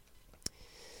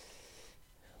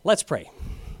Let's pray.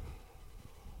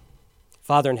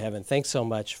 Father in heaven, thanks so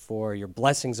much for your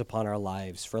blessings upon our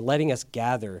lives, for letting us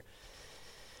gather,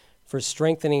 for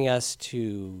strengthening us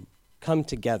to come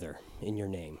together in your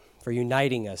name, for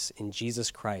uniting us in Jesus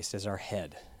Christ as our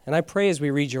head. And I pray as we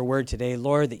read your word today,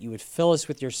 Lord, that you would fill us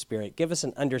with your Spirit, give us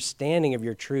an understanding of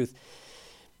your truth,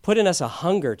 put in us a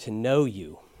hunger to know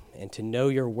you and to know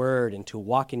your word and to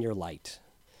walk in your light.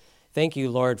 Thank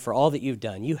you, Lord, for all that you've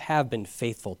done. You have been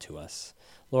faithful to us.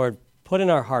 Lord, put in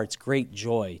our hearts great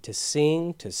joy to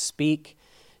sing, to speak,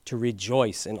 to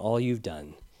rejoice in all you've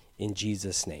done. In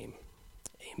Jesus' name,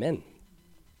 amen.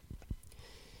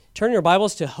 Turn your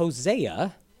Bibles to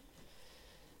Hosea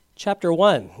chapter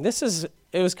 1. It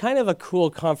was kind of a cool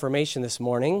confirmation this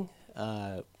morning,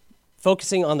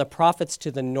 focusing on the prophets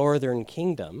to the northern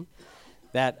kingdom.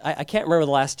 That I can't remember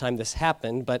the last time this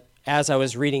happened, but as I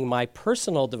was reading my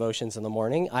personal devotions in the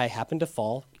morning, I happened to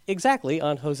fall exactly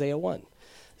on Hosea 1.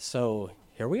 So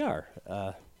here we are.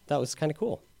 That was kind of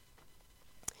cool.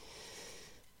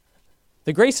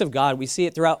 The grace of God, we see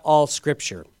it throughout all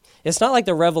Scripture. It's not like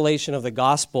the revelation of the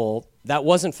gospel that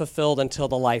wasn't fulfilled until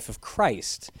the life of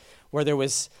Christ, where there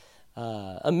was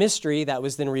a mystery that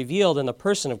was then revealed in the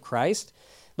person of Christ.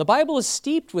 The Bible is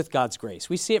steeped with God's grace.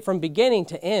 We see it from beginning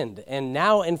to end, and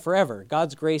now and forever.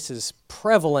 God's grace is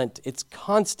prevalent, it's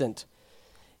constant.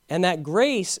 And that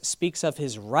grace speaks of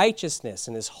his righteousness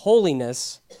and his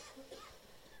holiness,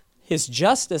 his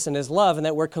justice and his love, and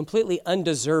that we're completely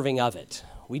undeserving of it.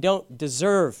 We don't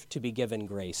deserve to be given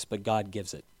grace, but God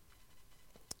gives it.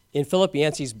 In Philip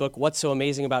Yancey's book, What's So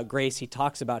Amazing About Grace, he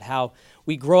talks about how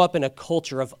we grow up in a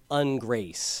culture of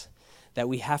ungrace, that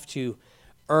we have to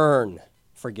earn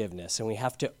forgiveness and we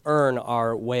have to earn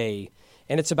our way,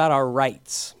 and it's about our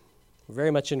rights. We're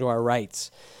very much into our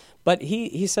rights. But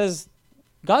he says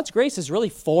God's grace is really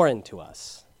foreign to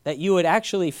us, that you would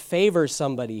actually favor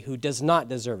somebody who does not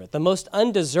deserve it. The most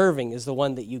undeserving is the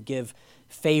one that you give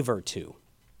favor to.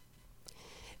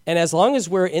 And as long as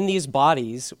we're in these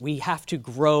bodies, we have to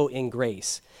grow in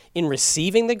grace, in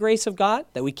receiving the grace of God,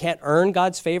 that we can't earn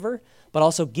God's favor, but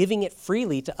also giving it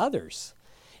freely to others.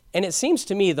 And it seems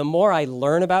to me the more I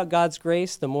learn about God's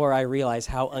grace, the more I realize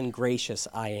how ungracious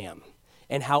I am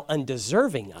and how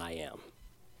undeserving I am.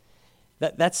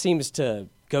 That seems to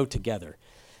go together.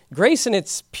 Grace in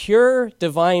its pure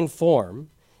divine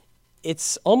form,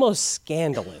 it's almost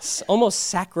scandalous, almost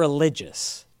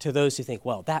sacrilegious to those who think,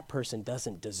 well, that person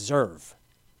doesn't deserve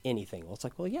anything. Well, it's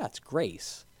like, well, yeah, it's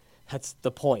grace. That's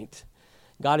the point.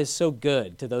 God is so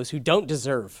good to those who don't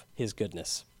deserve his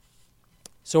goodness.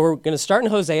 So we're going to start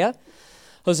in Hosea.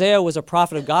 Hosea was a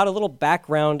prophet of God. A little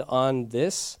background on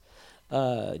this.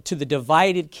 To the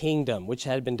divided kingdom, which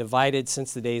had been divided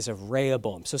since the days of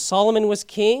Rehoboam. So Solomon was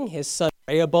king. His son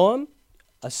Rehoboam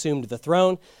assumed the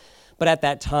throne. But at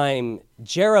that time,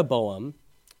 Jeroboam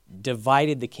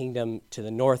divided the kingdom to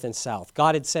the north and south.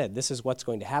 God had said, this is what's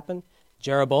going to happen.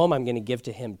 Jeroboam, I'm going to give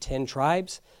to him 10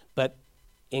 tribes. But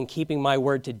in keeping my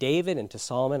word to David and to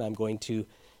Solomon, I'm going to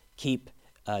keep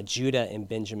Judah and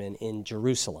Benjamin in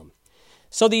Jerusalem.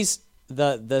 So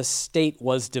the state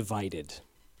was divided.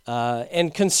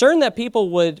 And concerned that people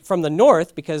would, from the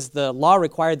north, because the law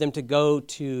required them to go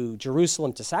to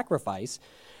Jerusalem to sacrifice,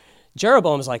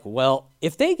 Jeroboam's like, well,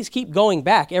 if they keep going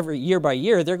back every year by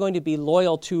year, they're going to be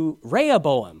loyal to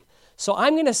Rehoboam. So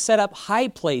I'm going to set up high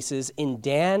places in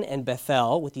Dan and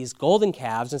Bethel with these golden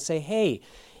calves and say, hey,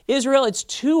 Israel, it's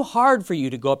too hard for you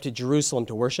to go up to Jerusalem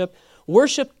to worship.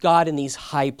 Worship God in these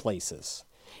high places.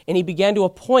 And he began to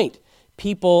appoint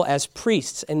people as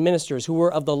priests and ministers who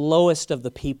were of the lowest of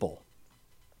the people.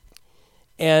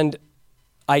 And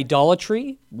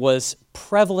idolatry was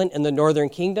prevalent in the northern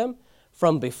kingdom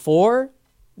from before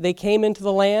they came into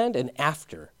the land and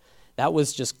after. That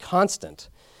was just constant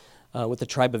with the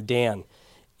tribe of Dan.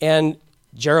 And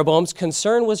Jeroboam's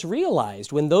concern was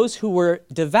realized when those who were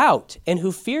devout and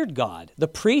who feared God, the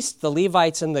priests, the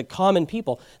Levites, and the common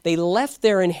people, they left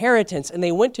their inheritance and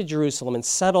they went to Jerusalem and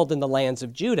settled in the lands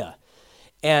of Judah.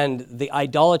 And the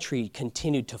idolatry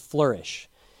continued to flourish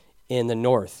in the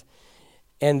north.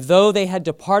 And though they had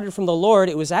departed from the Lord,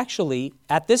 it was actually,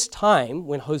 at this time,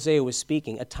 when Hosea was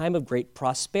speaking, a time of great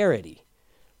prosperity,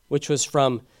 which was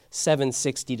from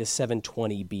 760 to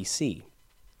 720 BC.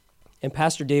 And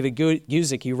Pastor David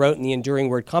Guzik, he wrote in the Enduring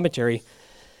Word Commentary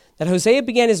that Hosea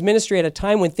began his ministry at a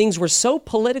time when things were so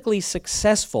politically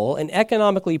successful and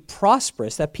economically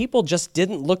prosperous that people just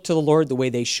didn't look to the Lord the way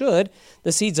they should.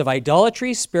 The seeds of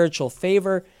idolatry, spiritual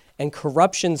favor, and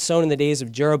corruption sown in the days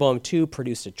of Jeroboam II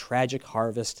produced a tragic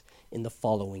harvest in the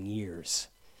following years.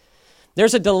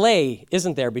 There's a delay,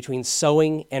 isn't there, between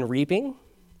sowing and reaping?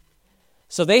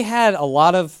 So they had a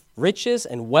lot of riches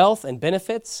and wealth and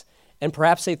benefits, and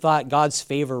perhaps they thought God's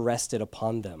favor rested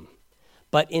upon them.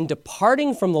 But in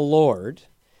departing from the Lord,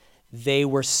 they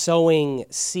were sowing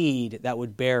seed that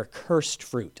would bear cursed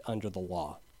fruit under the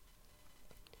law.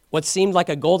 What seemed like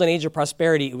a golden age of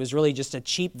prosperity, it was really just a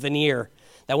cheap veneer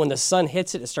that when the sun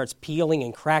hits it, it starts peeling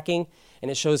and cracking,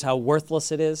 and it shows how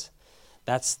worthless it is.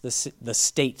 That's the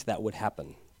state that would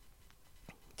happen.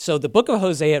 So the book of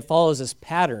Hosea, it follows this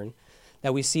pattern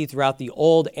that we see throughout the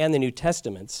Old and the New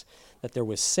Testaments, that there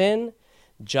was sin,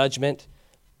 judgment,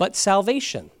 but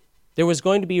salvation. There was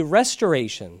going to be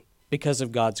restoration because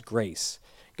of God's grace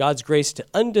to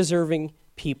undeserving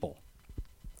people.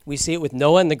 We see it with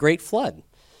Noah and the great flood,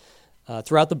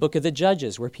 throughout the book of the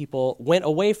Judges, where people went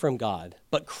away from God,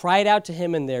 but cried out to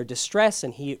him in their distress,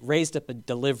 and he raised up a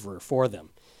deliverer for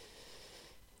them.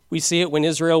 We see it when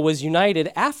Israel was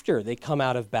united after they come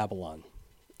out of Babylon,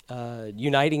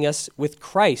 uniting us with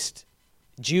Christ,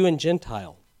 Jew and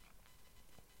Gentile.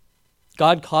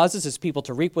 God causes his people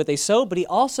to reap what they sow, but he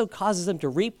also causes them to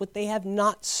reap what they have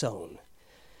not sown.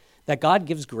 That God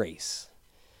gives grace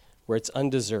where it's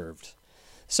undeserved.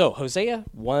 So, Hosea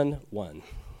 1:1.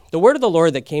 The word of the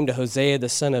Lord that came to Hosea the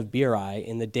son of Beeri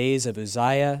in the days of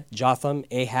Uzziah, Jotham,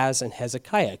 Ahaz, and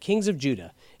Hezekiah, kings of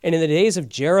Judah, and in the days of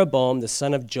Jeroboam the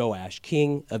son of Joash,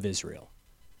 king of Israel.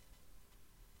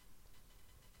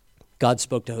 God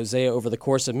spoke to Hosea over the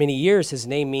course of many years. His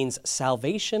name means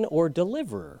salvation or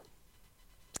deliverer.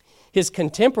 His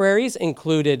contemporaries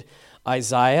included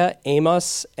Isaiah,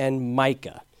 Amos, and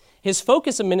Micah. His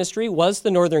focus of ministry was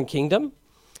the northern kingdom.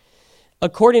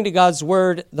 According to God's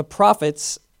word, the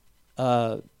prophets,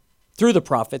 through the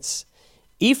prophets,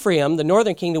 Ephraim, the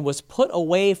northern kingdom, was put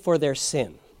away for their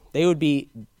sin. They would be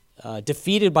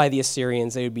defeated by the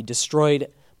Assyrians. They would be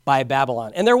destroyed by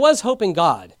Babylon. And there was hope in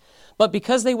God. But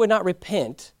because they would not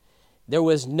repent, there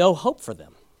was no hope for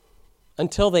them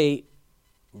until they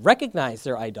recognized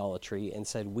their idolatry and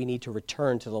said, we need to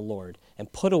return to the Lord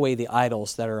and put away the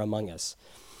idols that are among us.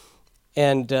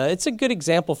 And it's a good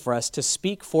example for us to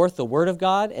speak forth the word of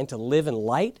God and to live in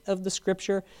light of the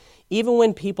scripture, even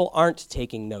when people aren't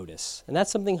taking notice. And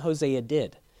that's something Hosea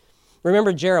did.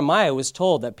 Remember, Jeremiah was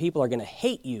told that people are going to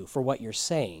hate you for what you're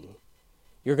saying.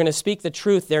 You're going to speak the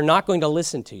truth. They're not going to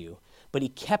listen to you. But he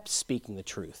kept speaking the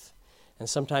truth. And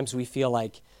sometimes we feel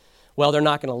like, well, they're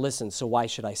not going to listen, so why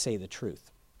should I say the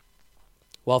truth?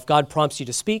 Well, if God prompts you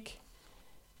to speak,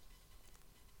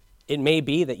 it may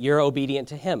be that you're obedient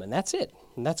to him, and that's it,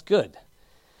 and that's good.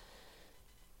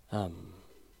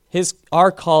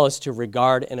 Our call is to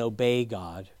regard and obey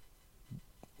God,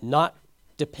 not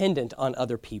dependent on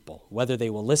other people, whether they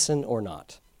will listen or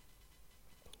not.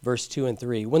 Verse 2 and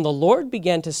 3, when the Lord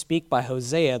began to speak by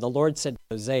Hosea, the Lord said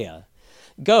to Hosea,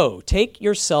 go, take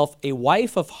yourself a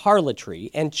wife of harlotry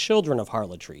and children of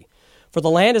harlotry, for the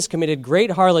land has committed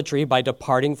great harlotry by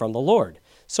departing from the Lord.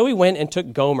 So he went and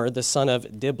took Gomer, the son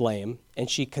of Diblaim, and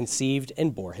she conceived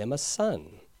and bore him a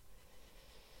son.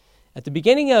 At the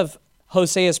beginning of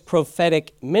Hosea's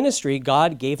prophetic ministry,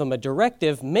 God gave him a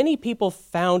directive many people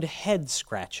found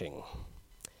head-scratching.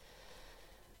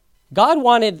 God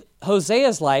wanted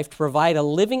Hosea's life to provide a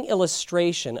living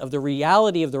illustration of the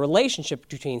reality of the relationship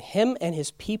between him and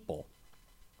his people.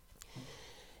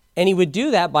 And he would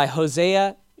do that by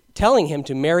Hosea telling him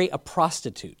to marry a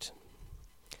prostitute.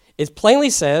 It plainly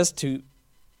says to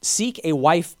seek a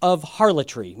wife of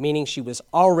harlotry, meaning she was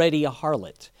already a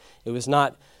harlot. It was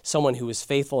not someone who was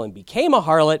faithful and became a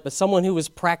harlot, but someone who was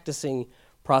practicing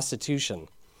prostitution.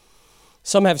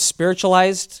 Some have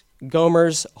spiritualized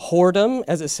Gomer's whoredom,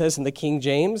 as it says in the King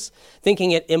James,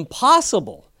 thinking it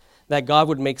impossible that God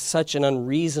would make such an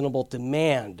unreasonable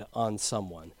demand on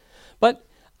someone. But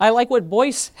I like what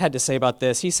Boyce had to say about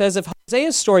this. He says, if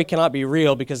Hosea's story cannot be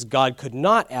real because God could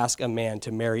not ask a man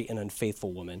to marry an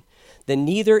unfaithful woman, then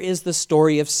neither is the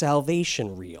story of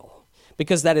salvation real,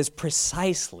 because that is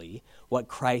precisely what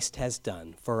Christ has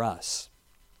done for us.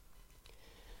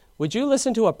 Would you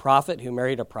listen to a prophet who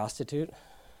married a prostitute?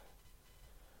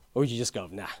 Or would you just go,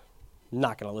 nah, I'm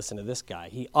not going to listen to this guy.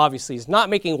 He obviously is not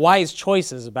making wise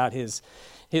choices about his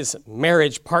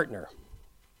marriage partner.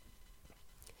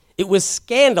 It was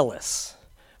scandalous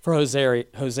for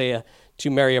Hosea to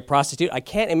marry a prostitute. I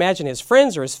can't imagine his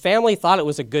friends or his family thought it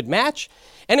was a good match.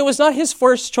 And it was not his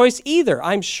first choice either,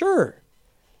 I'm sure.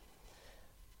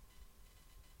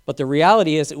 But the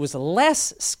reality is it was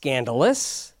less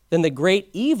scandalous than the great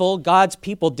evil God's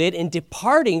people did in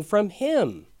departing from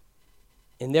him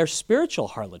in their spiritual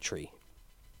harlotry.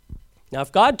 Now,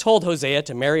 if God told Hosea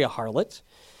to marry a harlot,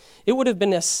 it would have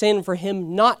been a sin for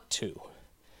him not to.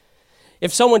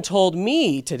 If someone told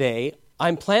me today,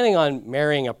 I'm planning on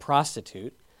marrying a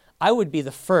prostitute, I would be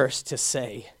the first to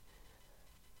say,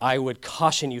 I would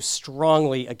caution you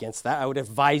strongly against that. I would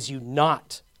advise you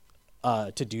not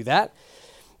to do that,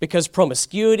 because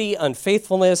promiscuity,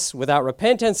 unfaithfulness, without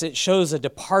repentance, it shows a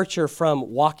departure from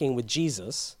walking with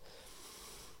Jesus.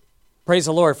 Praise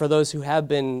the Lord for those who have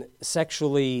been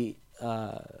sexually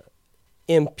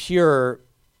impure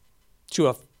to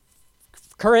a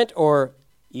current or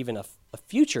even a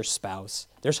future spouse.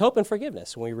 There's hope and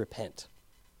forgiveness when we repent.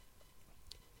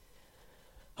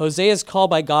 Hosea is called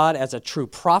by God as a true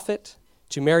prophet.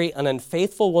 To marry an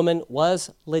unfaithful woman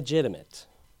was legitimate.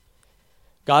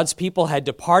 God's people had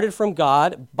departed from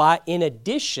God in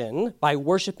addition by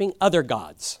worshiping other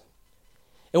gods.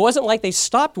 It wasn't like they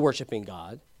stopped worshiping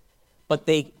God, but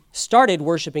they started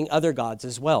worshiping other gods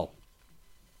as well.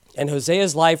 And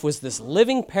Hosea's life was this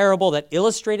living parable that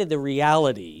illustrated the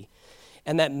reality,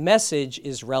 and that message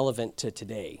is relevant to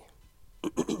today.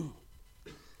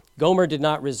 Gomer did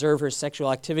not reserve her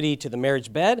sexual activity to the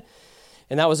marriage bed,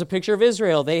 and that was a picture of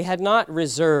Israel. They had not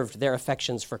reserved their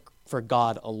affections for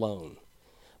God alone,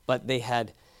 but they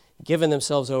had given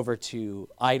themselves over to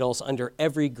idols under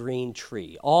every green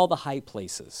tree, all the high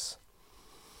places.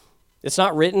 It's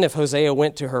not written if Hosea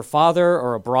went to her father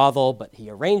or a brothel, but he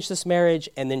arranged this marriage,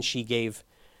 and then she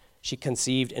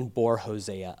conceived and bore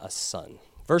Hosea a son.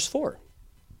 Verse 4,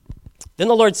 Then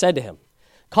the Lord said to him,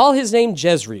 Call his name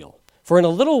Jezreel, for in a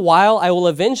little while I will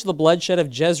avenge the bloodshed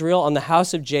of Jezreel on the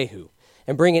house of Jehu,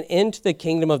 and bring an end to the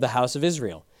kingdom of the house of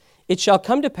Israel. It shall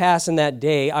come to pass in that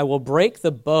day I will break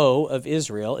the bow of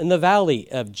Israel in the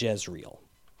valley of Jezreel.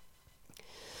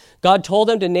 God told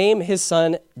him to name his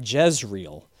son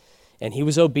Jezreel, and he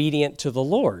was obedient to the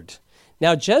Lord.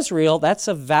 Now Jezreel, that's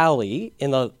a valley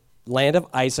in the land of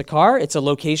Issachar. It's a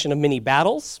location of many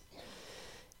battles.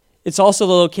 It's also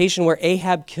the location where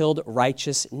Ahab killed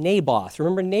righteous Naboth.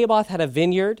 Remember, Naboth had a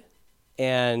vineyard,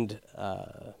 and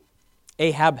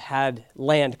Ahab had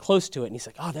land close to it. And he's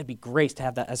like, oh, that'd be great to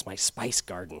have that as my spice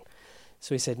garden.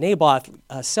 So he said, Naboth,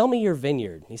 sell me your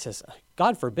vineyard. And he says,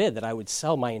 God forbid that I would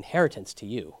sell my inheritance to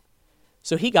you.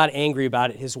 So he got angry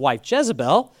about it. His wife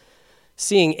Jezebel,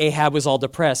 seeing Ahab was all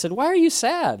depressed, said, why are you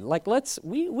sad? Like,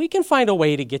 we can find a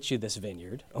way to get you this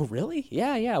vineyard. Oh, really?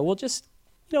 Yeah. We'll just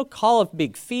call a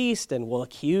big feast, and we'll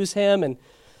accuse him and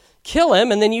kill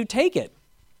him, and then you take it.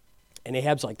 And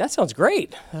Ahab's like, that sounds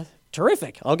great.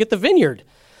 Terrific. I'll get the vineyard.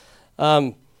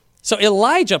 So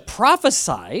Elijah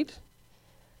prophesied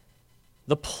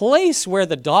the place where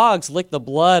the dogs licked the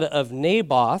blood of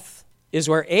Naboth is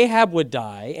where Ahab would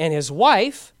die, and his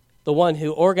wife, the one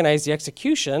who organized the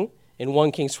execution in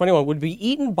 1 Kings 21, would be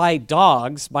eaten by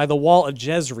dogs by the wall of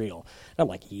Jezreel. And I'm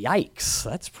like, yikes,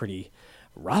 that's pretty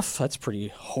rough. That's pretty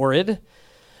horrid.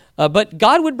 But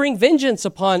God would bring vengeance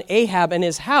upon Ahab and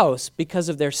his house because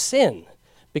of their sin,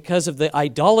 because of the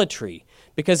idolatry,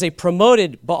 because they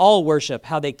promoted Baal worship,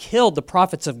 how they killed the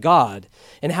prophets of God,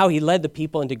 and how he led the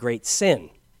people into great sin.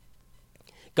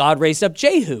 God raised up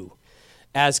Jehu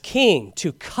as king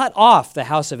to cut off the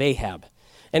house of Ahab.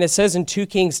 And it says in 2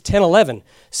 Kings 10:11,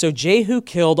 So Jehu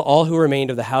killed all who remained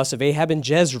of the house of Ahab in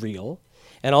Jezreel,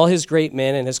 and all his great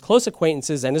men and his close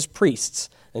acquaintances and his priests,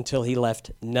 until he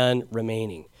left none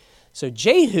remaining. So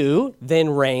Jehu then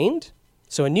reigned.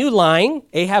 So a new line,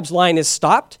 Ahab's line is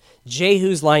stopped.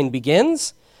 Jehu's line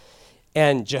begins.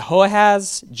 And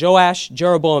Jehoahaz, Joash,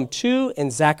 Jeroboam II,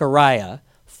 and Zechariah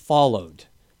followed.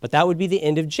 But that would be the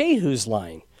end of Jehu's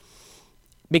line.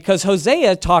 Because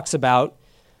Hosea talks about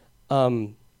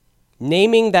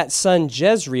naming that son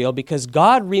Jezreel because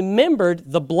God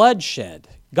remembered the bloodshed.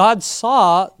 God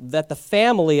saw that the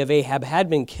family of Ahab had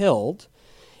been killed,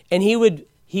 and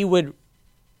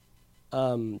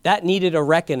that needed a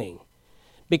reckoning,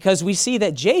 because we see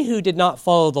that Jehu did not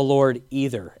follow the Lord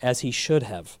either, as he should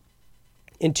have.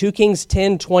 In 2 Kings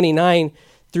 10:29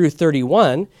 through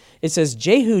 31, it says,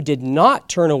 Jehu did not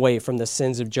turn away from the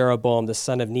sins of Jeroboam, the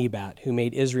son of Nebat, who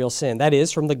made Israel sin. That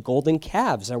is, from the golden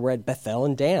calves that were at Bethel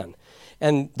and Dan.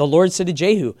 And the Lord said to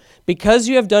Jehu, Because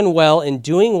you have done well in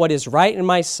doing what is right in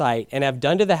my sight, and have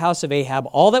done to the house of Ahab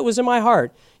all that was in my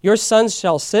heart, your sons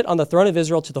shall sit on the throne of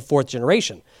Israel to the 4th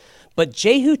generation. But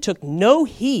Jehu took no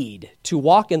heed to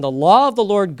walk in the law of the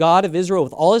Lord God of Israel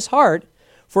with all his heart,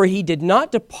 for he did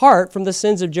not depart from the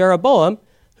sins of Jeroboam,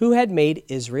 who had made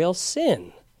Israel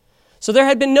sin. So there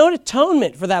had been no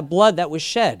atonement for that blood that was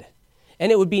shed,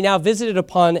 and it would be now visited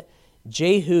upon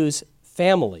Jehu's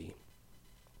family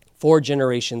 4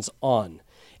 generations on.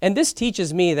 And this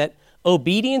teaches me that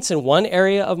obedience in one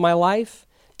area of my life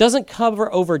doesn't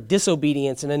cover over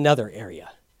disobedience in another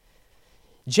area.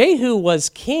 Jehu was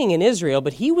king in Israel,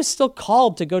 but he was still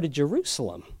called to go to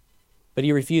Jerusalem. But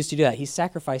he refused to do that. He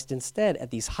sacrificed instead at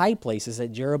these high places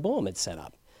that Jeroboam had set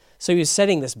up. So he was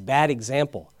setting this bad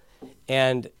example,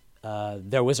 and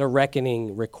there was a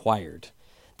reckoning required.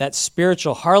 That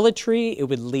spiritual harlotry, it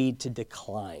would lead to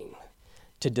decline,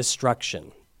 to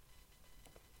destruction.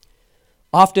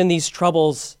 Often these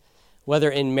troubles,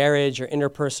 whether in marriage or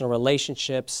interpersonal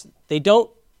relationships, they don't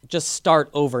just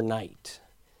start overnight.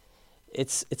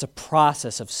 It's a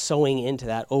process of sowing into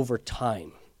that over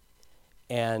time.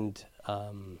 And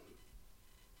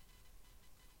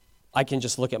I can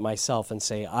just look at myself and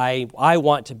say, I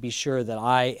want to be sure that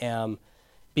I am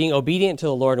being obedient to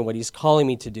the Lord and what he's calling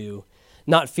me to do,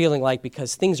 not feeling like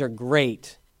because things are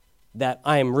great that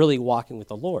I am really walking with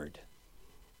the Lord.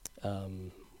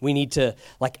 We need to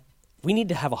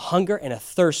have a hunger and a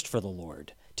thirst for the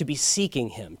Lord, to be seeking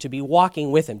him, to be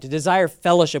walking with him, to desire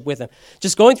fellowship with him.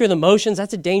 Just going through the motions,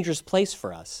 that's a dangerous place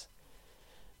for us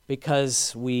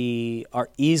because we are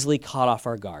easily caught off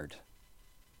our guard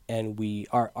and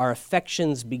our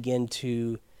affections begin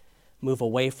to move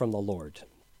away from the Lord.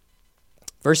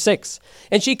 Verse 6,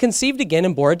 and she conceived again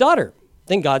and bore a daughter.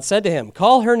 Then God said to him,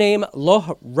 call her name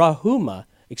Ruhamah,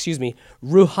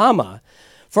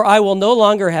 for I will no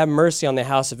longer have mercy on the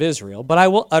house of Israel, but I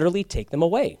will utterly take them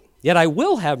away. Yet I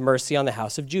will have mercy on the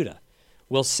house of Judah,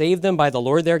 will save them by the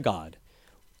Lord their God,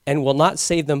 and will not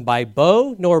save them by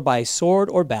bow, nor by sword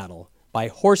or battle, by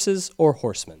horses or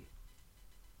horsemen.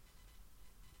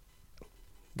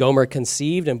 Gomer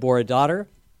conceived and bore a daughter.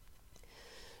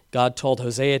 God told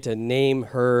Hosea to name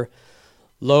her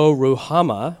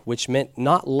Lo-Ruhamah, which meant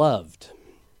not loved.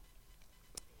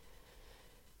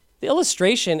 The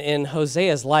illustration in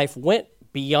Hosea's life went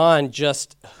beyond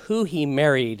just who he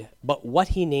married, but what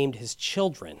he named his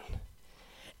children.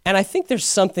 And I think there's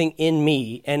something in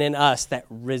me and in us that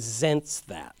resents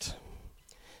that.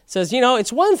 It says,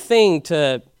 it's one thing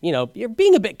to, you're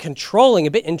being a bit controlling,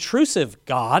 a bit intrusive,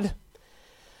 God,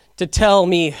 to tell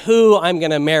me who I'm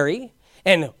going to marry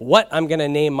and what I'm going to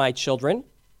name my children.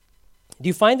 Do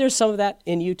you find there's some of that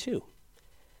in you too?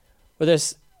 Where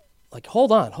there's like,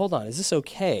 hold on, is this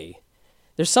okay?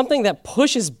 There's something that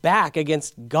pushes back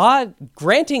against God,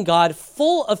 granting God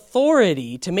full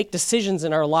authority to make decisions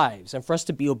in our lives and for us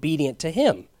to be obedient to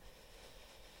him.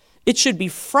 It should be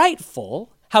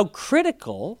frightful how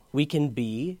critical we can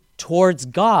be towards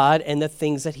God and the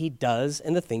things that he does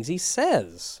and the things he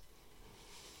says.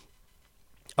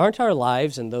 Aren't our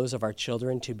lives and those of our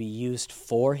children to be used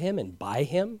for him and by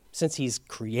him, since he's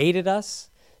created us,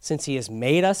 since he has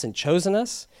made us and chosen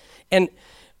us? And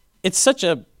it's such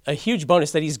a huge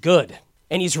bonus that he's good,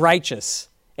 and he's righteous,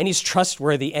 and he's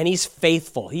trustworthy, and he's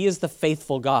faithful. He is the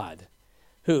faithful God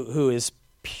who is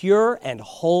pure and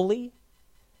holy.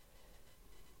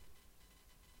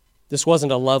 This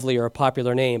wasn't a lovely or a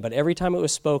popular name, but every time it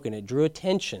was spoken, it drew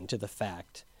attention to the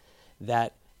fact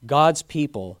that God's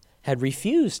people had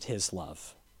refused his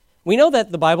love. We know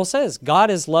that the Bible says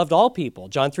God has loved all people,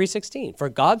 John 3:16. For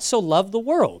God so loved the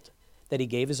world that he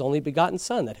gave his only begotten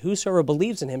Son, that whosoever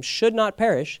believes in him should not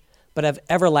perish, but have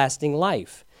everlasting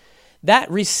life. That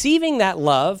receiving that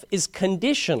love is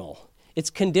conditional. It's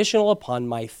conditional upon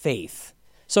my faith.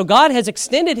 So God has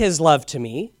extended his love to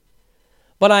me,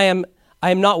 but I am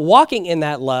not walking in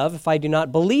that love if I do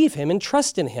not believe him and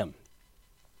trust in him.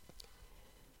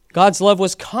 God's love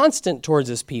was constant towards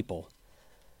his people.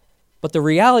 But the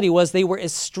reality was they were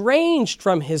estranged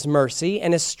from his mercy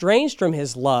and estranged from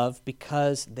his love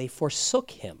because they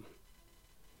forsook him.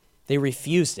 They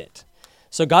refused it.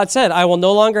 So God said, I will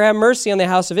no longer have mercy on the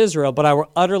house of Israel, but I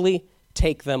will utterly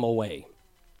take them away.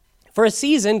 For a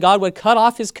season, God would cut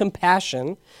off his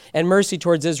compassion and mercy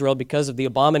towards Israel because of the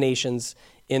abominations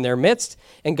in their midst.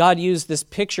 And God used this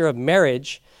picture of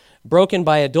marriage broken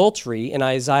by adultery in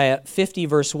Isaiah 50,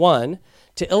 verse 1,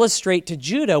 to illustrate to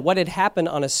Judah what had happened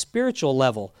on a spiritual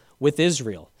level with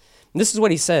Israel. And this is what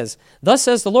he says, thus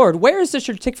says the Lord, where is the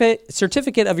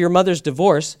certificate of your mother's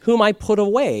divorce, whom I put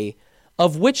away?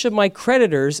 Of which of my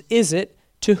creditors is it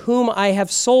to whom I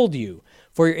have sold you?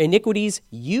 For your iniquities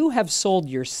you have sold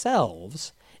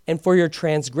yourselves, and for your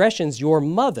transgressions your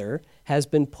mother has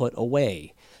been put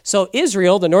away. So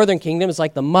Israel, the northern kingdom, is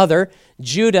like the mother,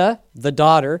 Judah, the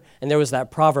daughter, and there was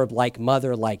that proverb, like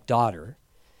mother, like daughter.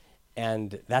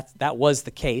 And that was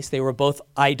the case. They were both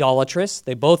idolatrous.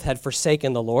 They both had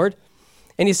forsaken the Lord.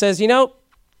 And he says, it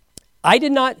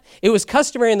was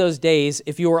customary in those days,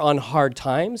 if you were on hard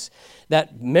times,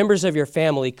 that members of your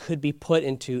family could be put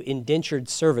into indentured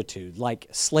servitude, like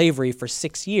slavery for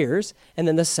 6 years, and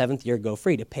then the 7th year go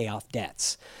free to pay off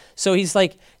debts. So he's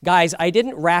like, guys, I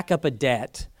didn't rack up a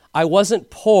debt. I wasn't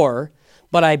poor,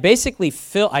 but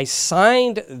I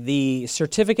signed the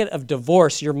certificate of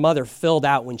divorce your mother filled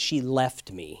out when she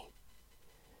left me.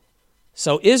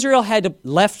 So Israel had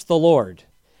left the Lord,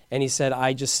 and he said,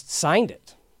 I just signed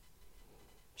it.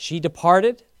 She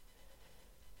departed,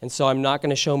 and so I'm not going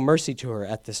to show mercy to her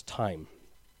at this time.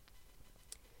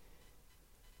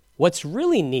 What's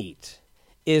really neat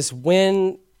is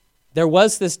when there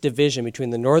was this division between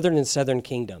the northern and southern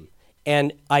kingdom,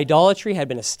 and idolatry had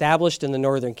been established in the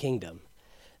northern kingdom,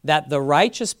 that the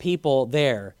righteous people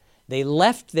there, they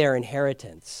left their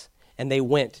inheritance and they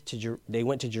went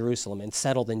to Jerusalem and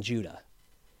settled in Judah.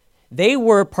 They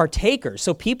were partakers.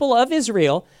 So people of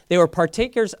Israel, they were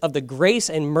partakers of the grace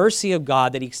and mercy of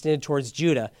God that he extended towards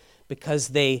Judah because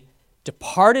they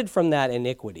departed from that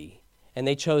iniquity and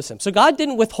they chose him. So God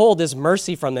didn't withhold his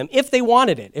mercy from them if they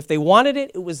wanted it. If they wanted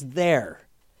it, it was there.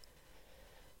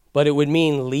 But it would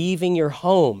mean leaving your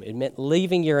home. It meant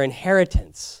leaving your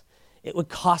inheritance. It would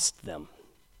cost them.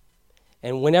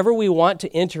 And whenever we want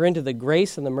to enter into the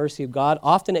grace and the mercy of God,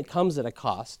 often it comes at a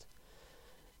cost.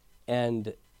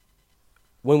 And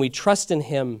when we trust in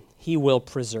him, he will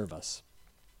preserve us.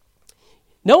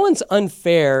 No one's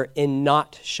unfair in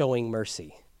not showing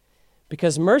mercy,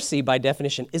 because mercy, by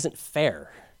definition, isn't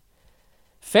fair.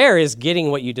 Fair is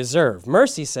getting what you deserve.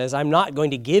 Mercy says, I'm not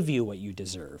going to give you what you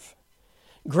deserve.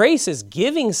 Grace is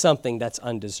giving something that's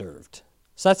undeserved.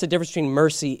 So that's the difference between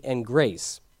mercy and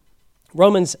grace.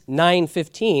 Romans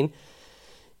 9:15,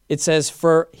 it says,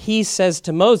 for he says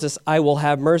to Moses, I will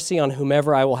have mercy on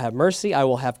whomever I will have mercy. I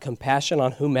will have compassion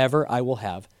on whomever I will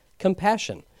have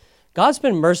compassion. God's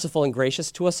been merciful and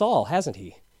gracious to us all, hasn't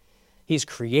he? He's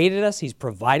created us. He's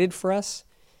provided for us.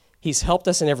 He's helped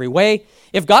us in every way.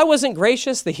 If God wasn't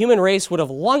gracious, the human race would have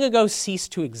long ago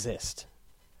ceased to exist.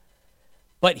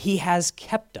 But he has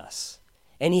kept us,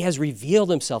 and he has revealed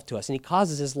himself to us, and he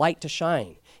causes his light to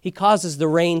shine. He causes the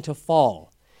rain to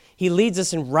fall. He leads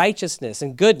us in righteousness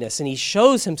and goodness, and he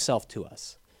shows himself to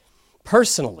us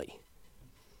personally.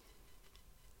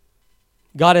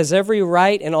 God has every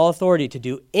right and all authority to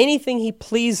do anything he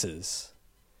pleases,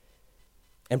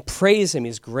 and praise him.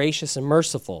 He's gracious and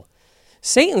merciful.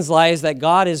 Satan's lie is that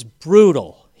God is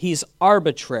brutal. He's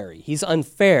arbitrary. He's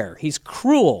unfair. He's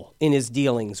cruel in his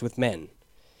dealings with men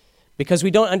because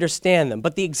we don't understand them.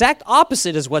 But the exact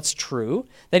opposite is what's true,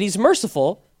 that he's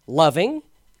merciful, loving,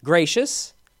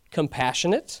 gracious,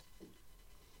 compassionate.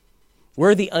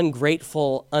 We're the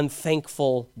ungrateful,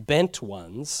 unthankful, bent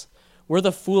ones. We're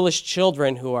the foolish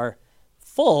children who are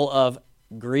full of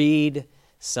greed,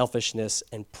 selfishness,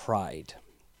 and pride.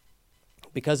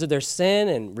 Because of their sin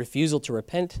and refusal to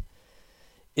repent,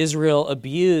 Israel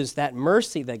abused that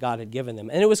mercy that God had given them,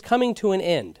 and it was coming to an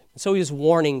end. So he was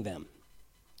warning them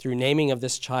through naming of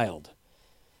this child.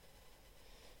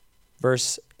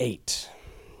 Verse 8.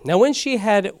 Now when she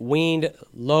had weaned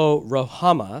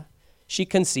Lo-Ruhamah, she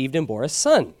conceived and bore a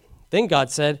son. Then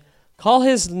God said, call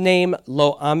his name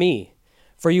Lo-Ami,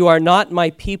 for you are not my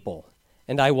people,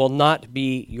 and I will not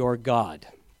be your God.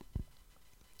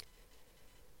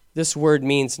 This word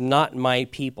means not my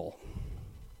people,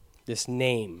 this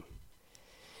name.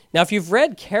 Now, if you've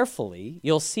read carefully,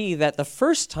 you'll see that the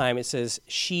first time it says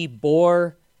she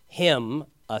bore him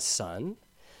a son.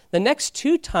 The next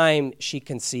two times she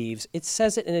conceives, it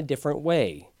says it in a different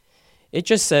way. It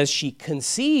just says she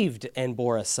conceived and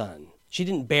bore a son. She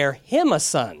didn't bear him a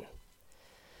son.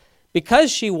 Because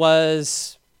she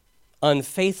was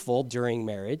unfaithful during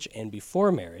marriage and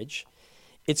before marriage,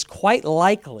 it's quite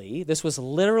likely this was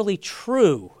literally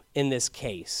true in this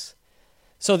case.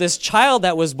 So this child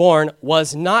that was born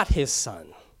was not his son.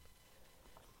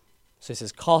 So he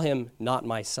says, call him not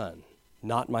my son,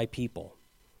 not my people.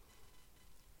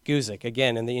 Guzik,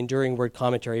 again, in the Enduring Word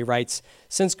Commentary, writes,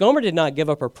 since Gomer did not give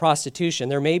up her prostitution,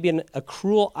 there may be a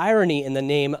cruel irony in the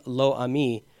name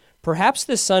Lo-Ami. Perhaps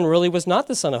this son really was not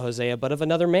the son of Hosea, but of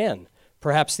another man.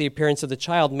 Perhaps the appearance of the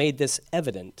child made this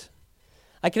evident.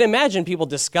 I can imagine people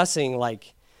discussing,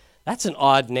 like, that's an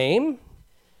odd name,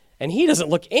 and he doesn't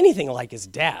look anything like his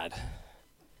dad.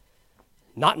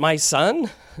 Not my son?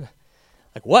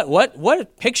 Like,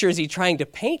 what picture is he trying to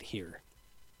paint here?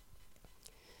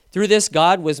 Through this,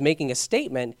 God was making a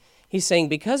statement. He's saying,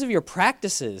 because of your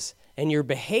practices and your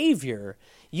behavior,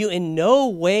 you in no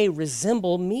way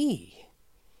resemble me.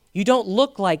 You don't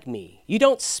look like me. You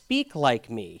don't speak like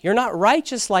me. You're not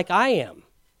righteous like I am.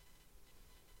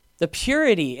 The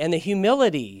purity and the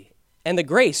humility and the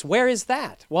grace, where is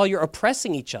that while you're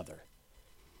oppressing each other?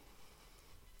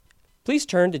 Please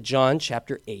turn to John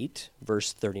chapter 8,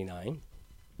 verse 39.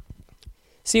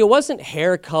 See, it wasn't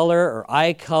hair color or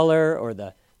eye color or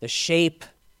the shape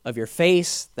of your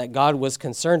face that God was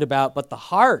concerned about, but the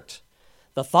heart.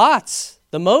 the thoughts,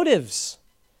 the motives,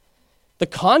 the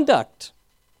conduct.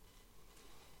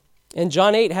 And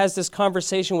John 8 has this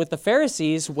conversation with the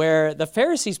Pharisees where the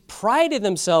Pharisees prided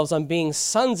themselves on being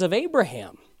sons of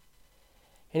Abraham.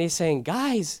 And he's saying,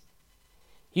 guys,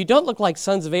 you don't look like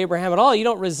sons of Abraham at all. You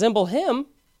don't resemble him.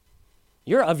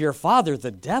 You're of your father,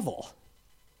 the devil.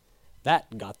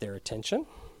 That got their attention.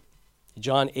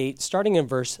 John 8, starting in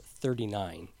verse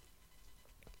 39.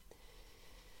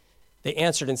 They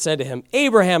answered and said to him,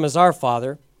 Abraham is our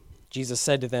father. Jesus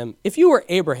said to them, if you were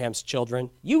Abraham's children,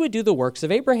 you would do the works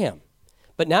of Abraham.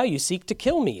 But now you seek to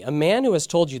kill me, a man who has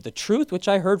told you the truth which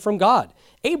I heard from God.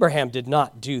 Abraham did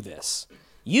not do this.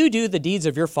 You do the deeds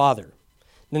of your father.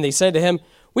 Then they said to him,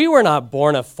 we were not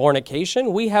born of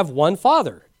fornication. We have one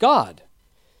Father, God.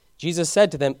 Jesus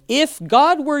said to them, if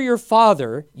God were your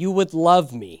Father, you would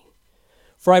love me.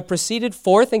 For I proceeded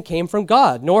forth and came from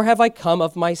God, nor have I come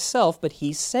of myself, but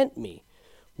he sent me.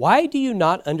 Why do you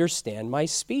not understand my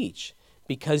speech?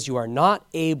 Because you are not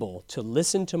able to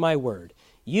listen to my word.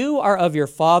 You are of your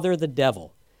father the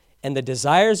devil, and the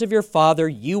desires of your father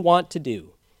you want to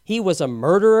do. He was a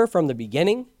murderer from the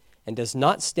beginning and does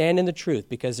not stand in the truth,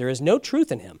 because there is no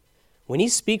truth in him. When he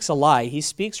speaks a lie, he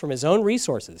speaks from his own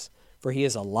resources, for he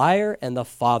is a liar and the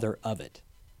father of it.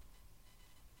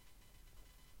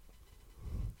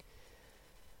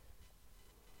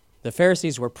 The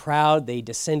Pharisees were proud. They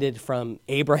descended from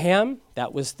Abraham.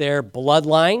 That was their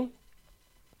bloodline.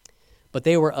 But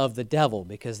they were of the devil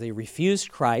because they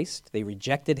refused Christ. They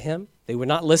rejected him. They would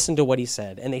not listen to what he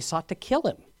said, and they sought to kill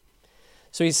him.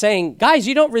 So he's saying, guys,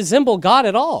 you don't resemble God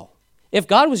at all. If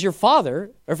God was your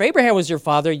father, or if Abraham was your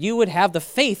father, you would have the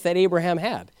faith that Abraham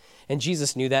had. And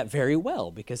Jesus knew that very well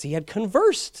because he had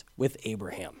conversed with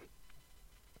Abraham.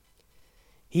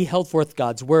 He held forth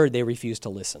God's word. They refused to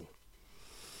listen.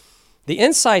 The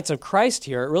insights of Christ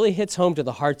here, it really hits home to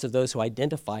the hearts of those who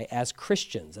identify as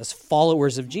Christians, as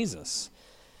followers of Jesus.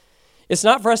 It's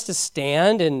not for us to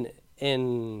stand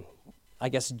and I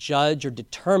guess, judge or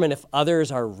determine if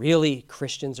others are really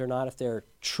Christians or not, if they're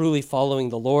truly following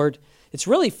the Lord. It's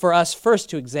really for us first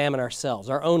to examine ourselves,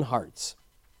 our own hearts.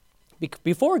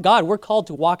 Before God, we're called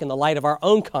to walk in the light of our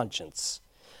own conscience,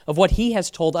 of what he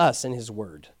has told us in his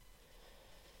word.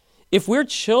 If we're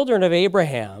children of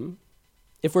Abraham,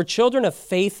 if we're children of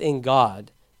faith in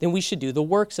God, then we should do the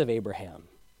works of Abraham.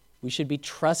 We should be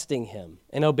trusting him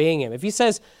and obeying him. If he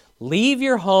says, leave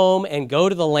your home and go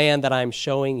to the land that I'm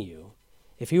showing you,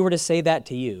 if he were to say that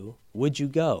to you, would you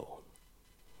go?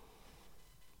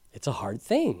 It's a hard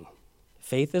thing.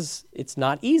 Faith it's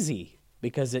not easy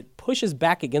because it pushes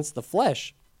back against the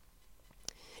flesh.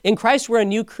 In Christ, we're a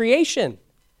new creation,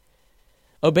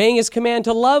 obeying his command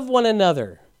to love one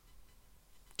another,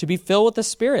 to be filled with the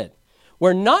Spirit.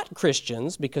 We're not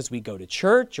Christians because we go to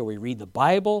church or we read the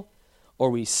Bible or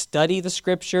we study the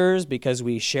scriptures because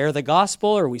we share the gospel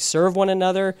or we serve one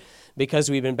another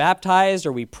because we've been baptized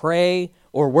or we pray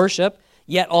or worship.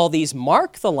 Yet all these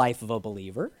mark the life of a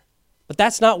believer, but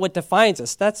that's not what defines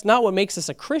us. That's not what makes us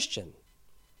a Christian.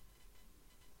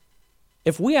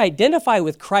 If we identify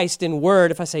with Christ in word,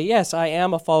 if I say, yes, I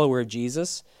am a follower of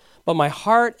Jesus, but my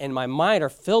heart and my mind are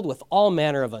filled with all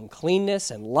manner of uncleanness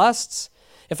and lusts,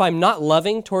 if I'm not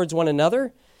loving towards one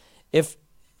another, if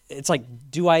it's like,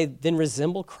 do I then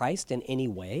resemble Christ in any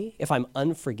way? If I'm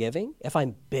unforgiving, if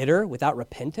I'm bitter without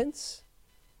repentance,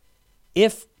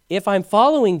 if I'm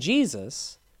following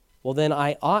Jesus, well, then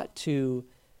I ought to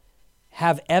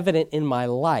have evident in my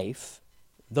life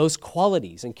those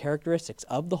qualities and characteristics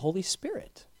of the Holy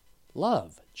Spirit: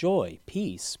 love, joy,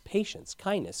 peace, patience,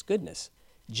 kindness, goodness,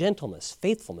 gentleness,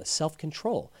 faithfulness,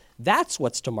 self-control. That's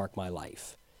what's to mark my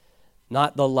life,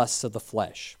 not the lusts of the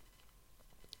flesh.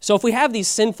 So if we have these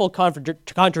sinful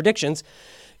contradictions,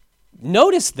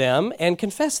 notice them and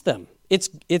confess them.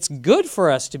 It's good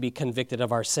for us to be convicted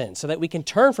of our sin so that we can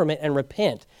turn from it and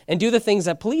repent and do the things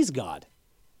that please God.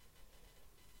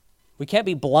 We can't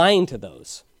be blind to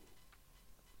those.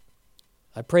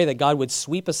 I pray that God would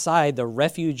sweep aside the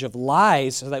refuge of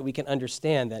lies so that we can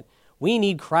understand that we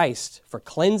need Christ for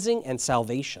cleansing and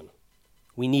salvation.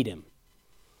 We need him.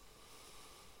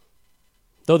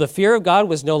 Though the fear of God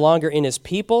was no longer in his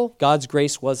people, God's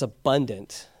grace was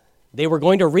abundant. They were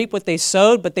going to reap what they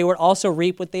sowed, but they would also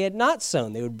reap what they had not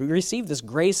sown. They would receive this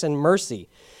grace and mercy.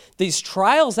 These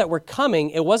trials that were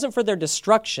coming, it wasn't for their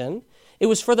destruction, it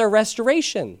was for their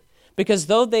restoration. Because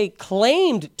though they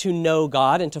claimed to know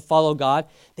God and to follow God,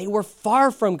 they were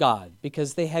far from God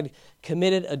because they had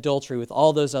committed adultery with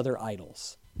all those other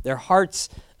idols. Their heart's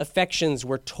affections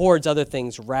were towards other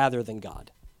things rather than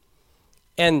God.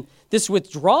 And this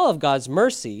withdrawal of God's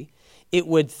mercy it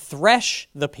would thresh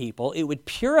the people, it would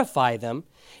purify them,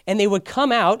 and they would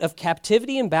come out of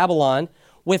captivity in Babylon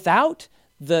without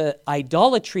the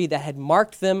idolatry that had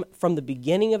marked them from the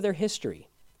beginning of their history.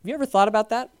 Have you ever thought about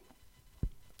that?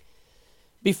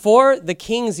 Before the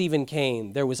kings even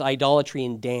came, there was idolatry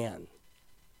in Dan.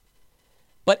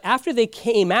 But after they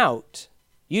came out,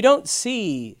 you don't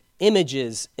see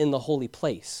images in the holy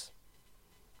place.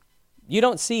 You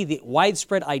don't see the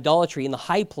widespread idolatry in the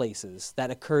high places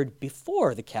that occurred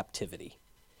before the captivity.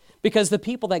 Because the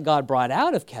people that God brought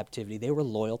out of captivity, they were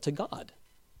loyal to God.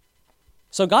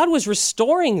 So God was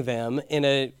restoring them in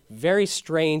a very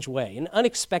strange way, an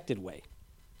unexpected way.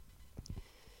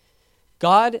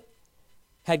 God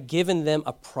had given them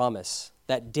a promise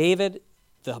that David,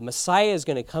 the Messiah, is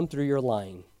going to come through your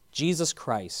line, Jesus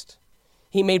Christ.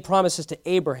 He made promises to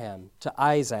Abraham, to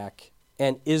Isaac,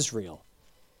 and Israel.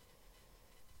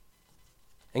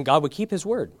 And God would keep his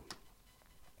word.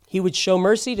 He would show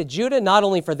mercy to Judah, not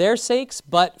only for their sakes,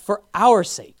 but for our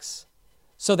sakes,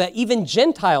 so that even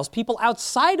Gentiles, people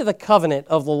outside of the covenant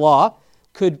of the law,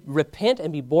 could repent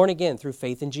and be born again through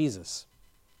faith in Jesus.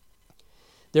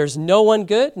 There's no one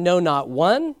good, no, not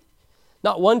one.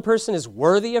 Not one person is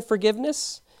worthy of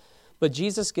forgiveness, but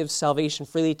Jesus gives salvation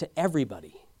freely to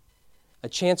everybody, a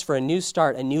chance for a new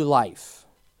start, a new life.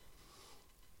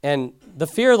 And the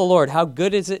fear of the Lord, how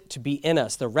good is it to be in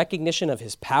us, the recognition of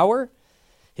his power,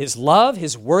 his love,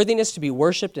 his worthiness to be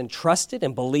worshiped and trusted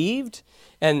and believed,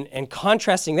 and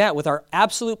contrasting that with our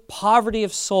absolute poverty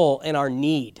of soul and our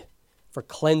need for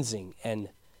cleansing and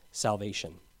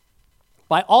salvation.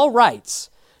 By all rights,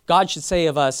 God should say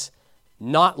of us,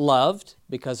 not loved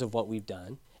because of what we've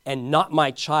done, and not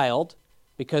my child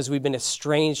because we've been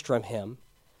estranged from him.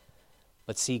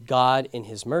 But see, God in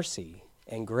his mercy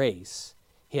and grace,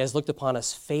 he has looked upon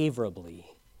us favorably.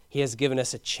 He has given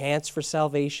us a chance for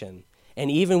salvation.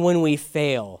 And even when we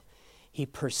fail, he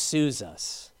pursues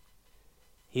us.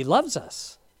 He loves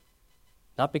us,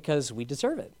 not because we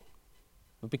deserve it,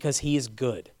 but because he is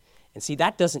good. And see,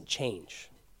 that doesn't change.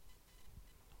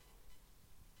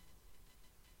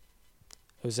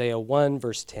 Hosea 1,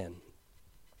 verse 10.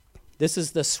 This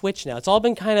is the switch now. It's all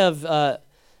been kind of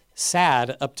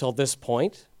sad up till this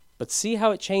point, but see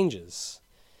how it changes.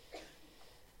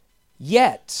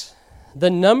 Yet the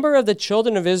number of the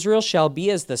children of Israel shall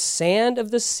be as the sand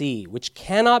of the sea, which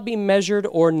cannot be measured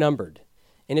or numbered.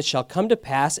 And it shall come to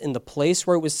pass in the place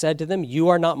where it was said to them, you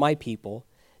are not my people,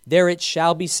 there it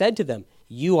shall be said to them,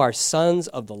 you are sons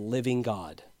of the living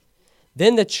God.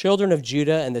 Then the children of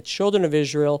Judah and the children of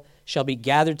Israel shall be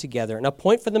gathered together and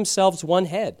appoint for themselves one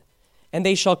head. And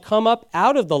they shall come up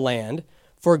out of the land,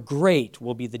 for great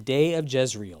will be the day of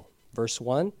Jezreel. Verse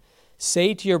 1,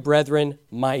 say to your brethren,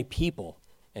 my people,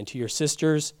 and to your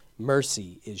sisters,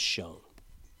 mercy is shown.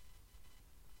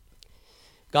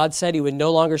 God said he would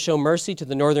no longer show mercy to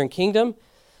the northern kingdom,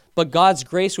 but God's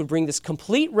grace would bring this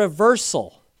complete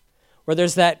reversal, where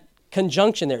there's that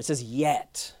conjunction there. It says,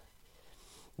 yet.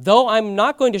 Though I'm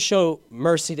not going to show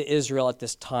mercy to Israel at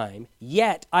this time,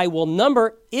 yet I will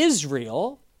number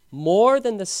Israel more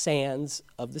than the sands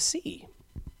of the sea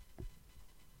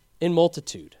in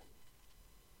multitude.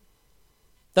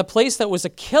 The place that was a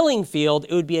killing field,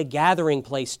 it would be a gathering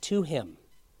place to him.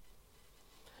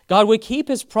 God would keep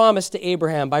his promise to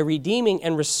Abraham by redeeming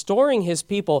and restoring his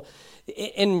people.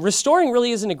 And restoring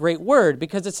really isn't a great word,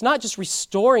 because it's not just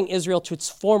restoring Israel to its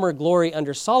former glory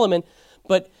under Solomon,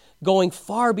 but going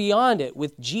far beyond it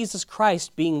with Jesus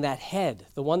Christ being that head,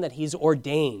 the one that he's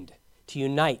ordained to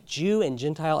unite Jew and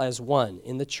Gentile as one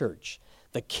in the church,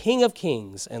 the King of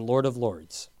Kings and Lord of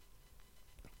Lords.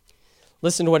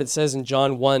 Listen to what it says in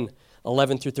John 1,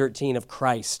 11 through 13 of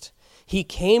Christ. He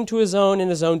came to his own,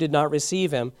 and his own did not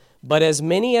receive him. But as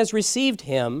many as received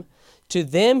him, to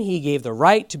them he gave the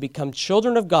right to become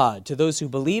children of God, to those who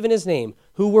believe in his name,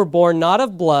 who were born not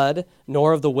of blood,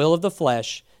 nor of the will of the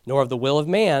flesh, nor of the will of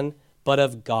man, but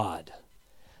of God.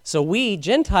 So we,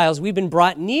 Gentiles, we've been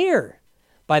brought near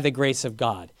by the grace of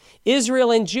God. Israel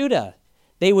and Judah,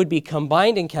 they would be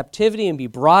combined in captivity and be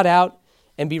brought out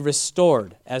and be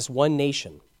restored as one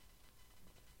nation.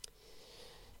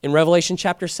 In Revelation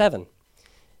chapter 7,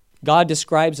 God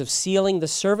describes of sealing the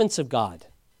servants of God,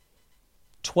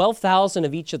 12,000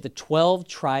 of each of the 12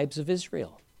 tribes of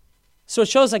Israel. So it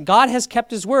shows that God has kept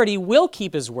his word. He will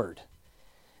keep his word.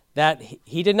 That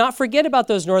he did not forget about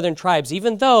those northern tribes,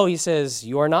 even though he says,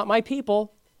 you are not my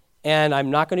people, and I'm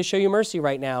not going to show you mercy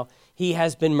right now. He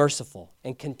has been merciful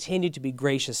and continued to be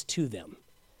gracious to them.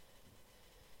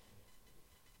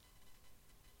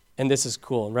 And this is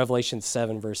cool. In Revelation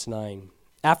 7, verse 9,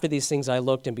 After these things I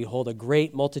looked, and behold, a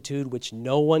great multitude which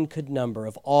no one could number,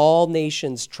 of all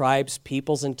nations, tribes,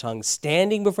 peoples, and tongues,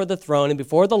 standing before the throne and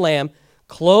before the Lamb,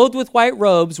 clothed with white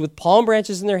robes, with palm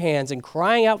branches in their hands, and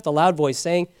crying out with a loud voice,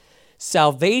 saying,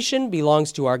 Salvation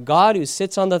belongs to our God who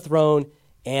sits on the throne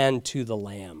and to the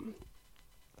Lamb.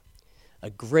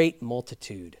 A great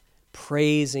multitude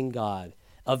praising God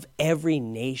of every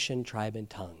nation, tribe, and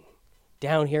tongue.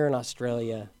 Down here in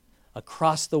Australia,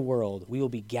 across the world, we will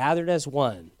be gathered as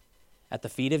one at the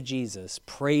feet of Jesus,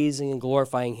 praising and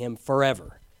glorifying him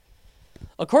forever.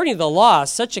 According to the law,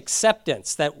 such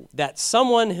acceptance that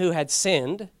someone who had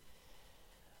sinned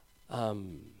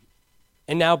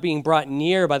and now being brought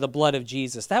near by the blood of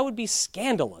Jesus, that would be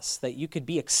scandalous, that you could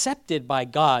be accepted by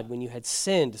God when you had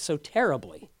sinned so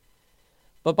terribly.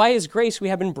 But by his grace, we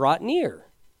have been brought near.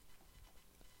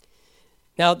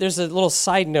 Now, there's a little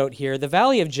side note here. The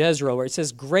valley of Jezreel, where it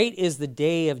says, great is the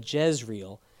day of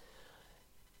Jezreel.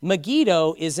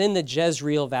 Megiddo is in the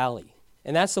Jezreel Valley,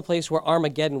 and that's the place where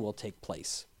Armageddon will take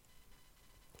place.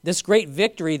 This great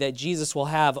victory that Jesus will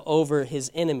have over his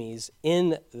enemies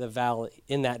in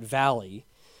that valley,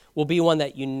 will be one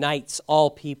that unites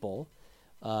all people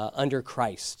under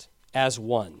Christ as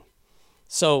one.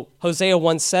 So Hosea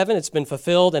 1:7, it's been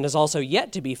fulfilled and is also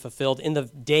yet to be fulfilled in the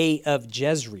day of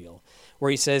Jezreel,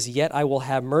 where he says, Yet I will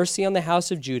have mercy on the house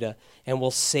of Judah and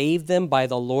will save them by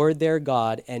the Lord their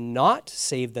God, and not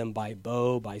save them by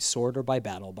bow, by sword, or by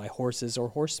battle, by horses or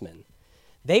horsemen.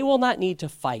 They will not need to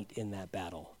fight in that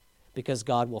battle because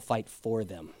God will fight for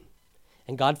them.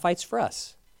 And God fights for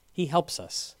us. He helps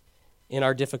us in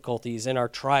our difficulties, in our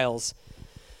trials.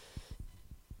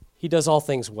 He does all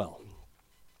things well.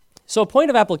 So a point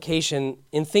of application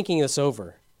in thinking this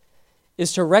over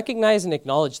is to recognize and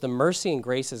acknowledge the mercy and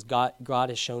grace as God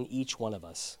has shown each one of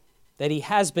us, that he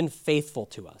has been faithful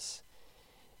to us.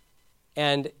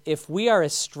 And if we are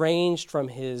estranged from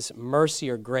his mercy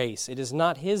or grace, it is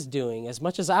not his doing as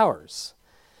much as ours.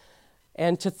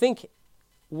 And to think,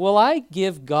 will I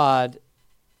give God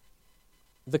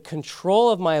the control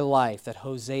of my life that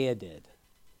Hosea did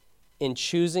in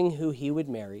choosing who he would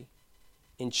marry,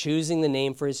 in choosing the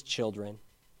name for his children,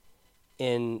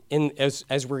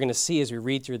 as we're going to see as we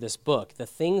read through this book, the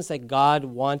things that God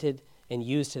wanted and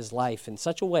used his life in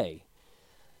such a way?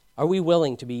 Are we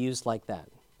willing to be used like that?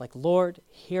 Like, Lord,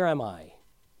 here am I.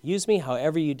 Use me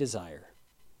however you desire.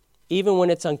 Even when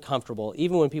it's uncomfortable,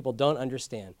 even when people don't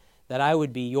understand, that I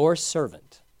would be your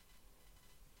servant.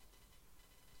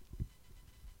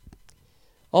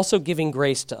 Also giving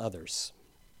grace to others.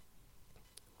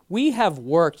 We have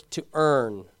worked to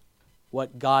earn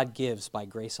what God gives by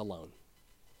grace alone.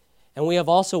 And we have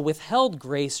also withheld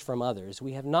grace from others.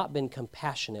 We have not been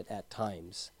compassionate at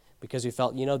times because we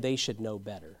felt, they should know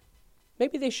better.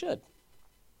 Maybe they should.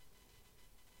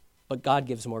 But God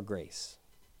gives more grace.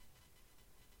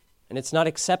 And it's not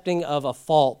accepting of a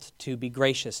fault to be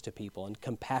gracious to people and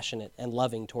compassionate and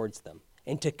loving towards them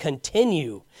and to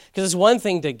continue. Because it's one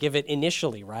thing to give it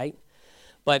initially, right?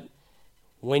 But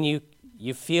when you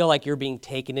feel like you're being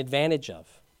taken advantage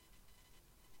of,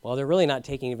 well, they're really not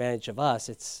taking advantage of us.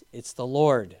 It's the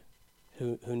Lord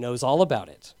who knows all about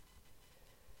it.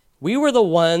 We were the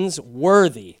ones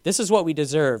worthy. This is what we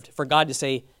deserved, for God to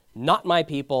say, not my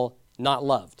people, not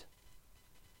loved.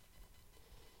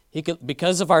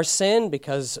 Because of our sin,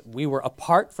 because we were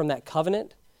apart from that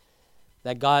covenant,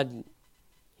 that God,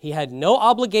 he had no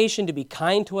obligation to be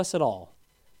kind to us at all,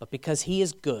 but because he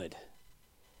is good,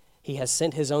 he has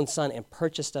sent his own Son and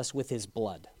purchased us with his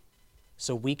blood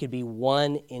so we could be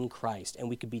one in Christ and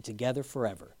we could be together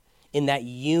forever in that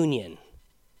union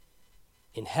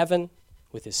in heaven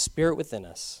with his Spirit within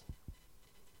us.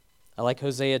 I like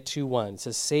Hosea 2:1. It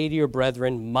says, Say to your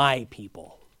brethren, my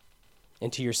people,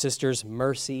 and to your sisters,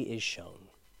 mercy is shown.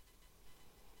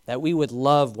 That we would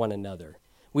love one another.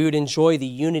 We would enjoy the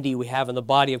unity we have in the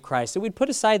body of Christ. That we'd put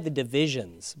aside the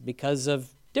divisions because of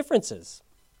differences.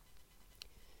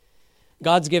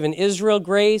 God's given Israel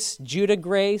grace, Judah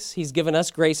grace. He's given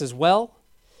us grace as well.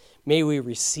 May we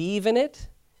receive it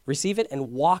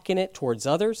and walk in it towards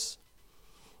others.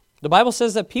 The Bible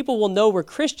says that people will know we're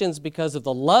Christians because of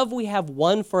the love we have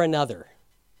one for another.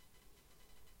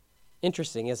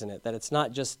 Interesting, isn't it? That it's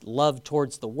not just love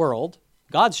towards the world.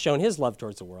 God's shown his love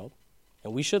towards the world,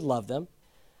 and we should love them.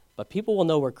 But people will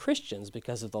know we're Christians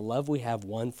because of the love we have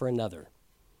one for another.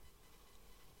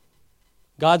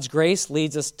 God's grace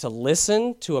leads us to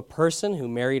listen to a person who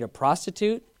married a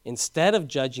prostitute instead of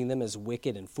judging them as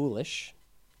wicked and foolish.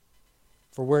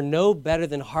 For we're no better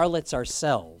than harlots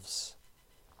ourselves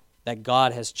that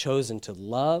God has chosen to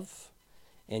love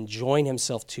and join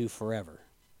himself to forever.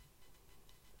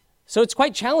 So it's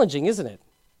quite challenging, isn't it?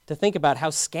 to think about how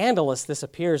scandalous this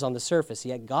appears on the surface,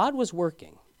 yet God was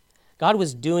working. God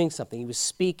was doing something. He was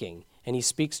speaking, and he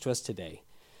speaks to us today.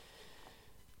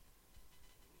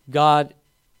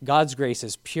 God's grace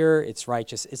is pure, it's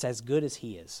righteous, it's as good as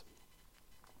he is.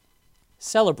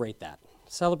 Celebrate that.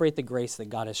 Celebrate the grace that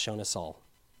God has shown us all.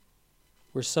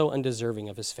 We're so undeserving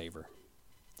of his favor.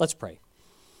 Let's pray.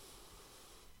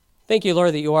 Thank you,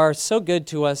 Lord, that you are so good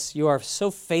to us. You are so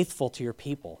faithful to your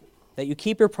people, that you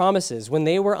keep your promises. When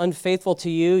they were unfaithful to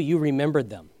you, you remembered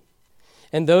them.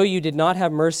 And though you did not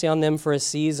have mercy on them for a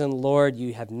season, Lord,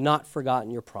 you have not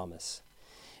forgotten your promise.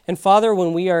 And Father,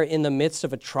 when we are in the midst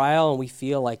of a trial and we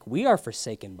feel like we are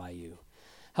forsaken by you,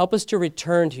 help us to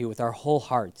return to you with our whole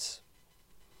hearts,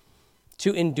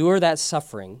 to endure that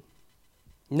suffering,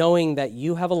 knowing that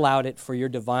you have allowed it for your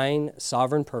divine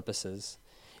sovereign purposes,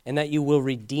 and that you will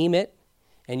redeem it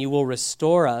and you will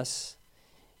restore us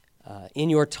in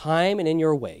your time and in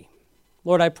your way.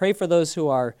 Lord, I pray for those who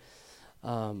are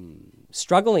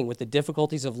struggling with the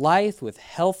difficulties of life, with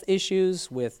health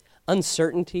issues, with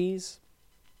uncertainties.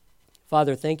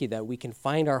 Father, thank you that we can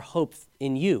find our hope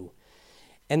in you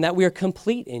and that we are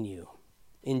complete in you,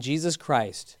 in Jesus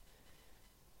Christ.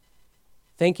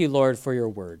 Thank you, Lord, for your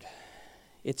word.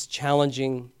 It's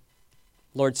challenging.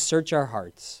 Lord, search our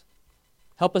hearts.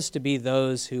 Help us to be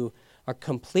those who are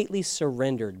completely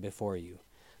surrendered before you.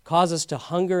 Cause us to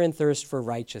hunger and thirst for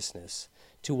righteousness,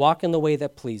 to walk in the way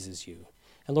that pleases you.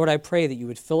 And Lord, I pray that you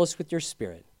would fill us with your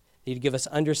Spirit, that you'd give us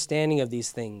understanding of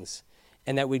these things,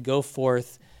 and that we'd go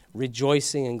forth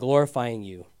rejoicing and glorifying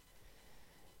you.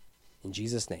 In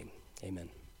Jesus' name, amen.